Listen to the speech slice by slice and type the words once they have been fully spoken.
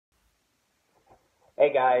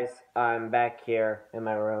Hey guys, I'm back here in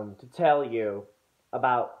my room to tell you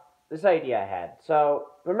about this idea I had. So,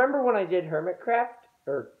 remember when I did Hermitcraft?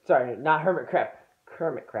 Or, sorry, not Hermitcraft,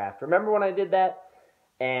 Kermitcraft. Remember when I did that?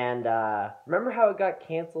 And, remember how it got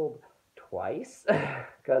canceled twice?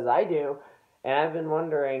 Because I do. And I've been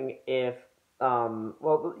wondering if,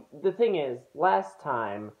 well, the thing is, last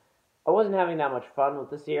time, I wasn't having that much fun with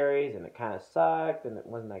the series, and it kind of sucked, and it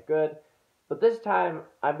wasn't that good. But this time,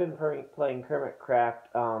 I've been playing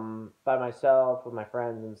Kermitcraft by myself with my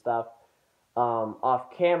friends and stuff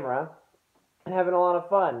off camera and having a lot of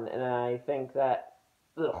fun. And I think that,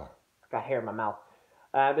 ugh, I got hair in my mouth.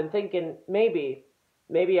 I've been thinking maybe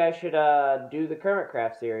I should do the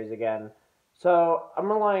Kermitcraft series again. So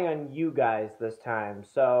I'm relying on you guys this time.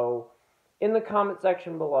 So in the comment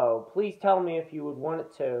section below, please tell me if you would want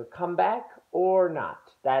it to come back or not.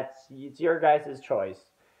 It's your guys'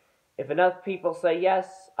 choice. If enough people say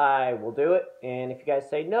yes, I will do it, and if you guys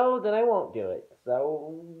say no, then I won't do it.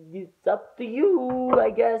 So it's up to you, I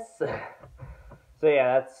guess. So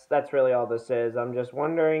yeah, that's really all this is. I'm just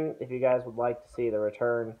wondering if you guys would like to see the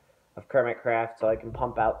return of Kermitcraft, so I can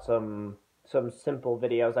pump out some simple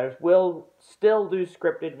videos. I will still do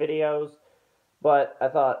scripted videos, but I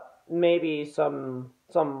thought maybe some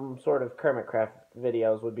sort of Kermitcraft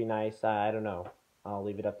videos would be nice. I don't know. I'll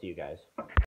leave it up to you guys.